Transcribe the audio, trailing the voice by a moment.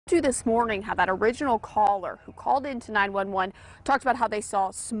you this morning how that original caller who called into 911 talked about how they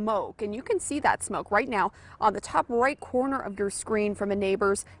saw smoke, and you can see that smoke right now on the top right corner of your screen from a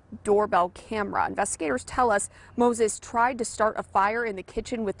neighbor's doorbell camera. Investigators tell us Moses tried to start a fire in the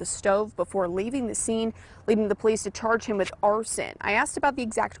kitchen with the stove before leaving the scene, leading the police to charge him with arson. I asked about the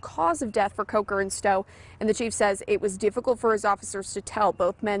exact cause of death for Coker and Stowe, and the chief says it was difficult for his officers to tell.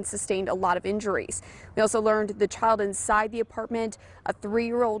 Both men sustained a lot of injuries. We also learned the child inside the apartment, a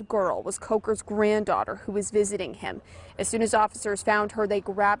 3-year-old girl, was Coker's granddaughter who was visiting him. As soon as officers found her, they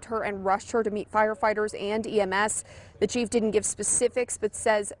grabbed her and rushed her to meet firefighters and EMS. The chief didn't give specifics, but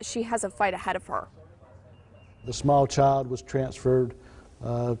says she has a fight ahead of her. The small child was transferred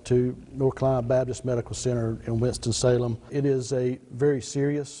to North Carolina Baptist Medical Center in Winston-Salem. It is a very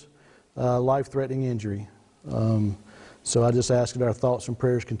serious, life-threatening injury. So I just ask that our thoughts and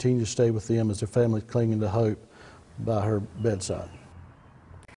prayers continue to stay with them as their family clinging to hope by her bedside.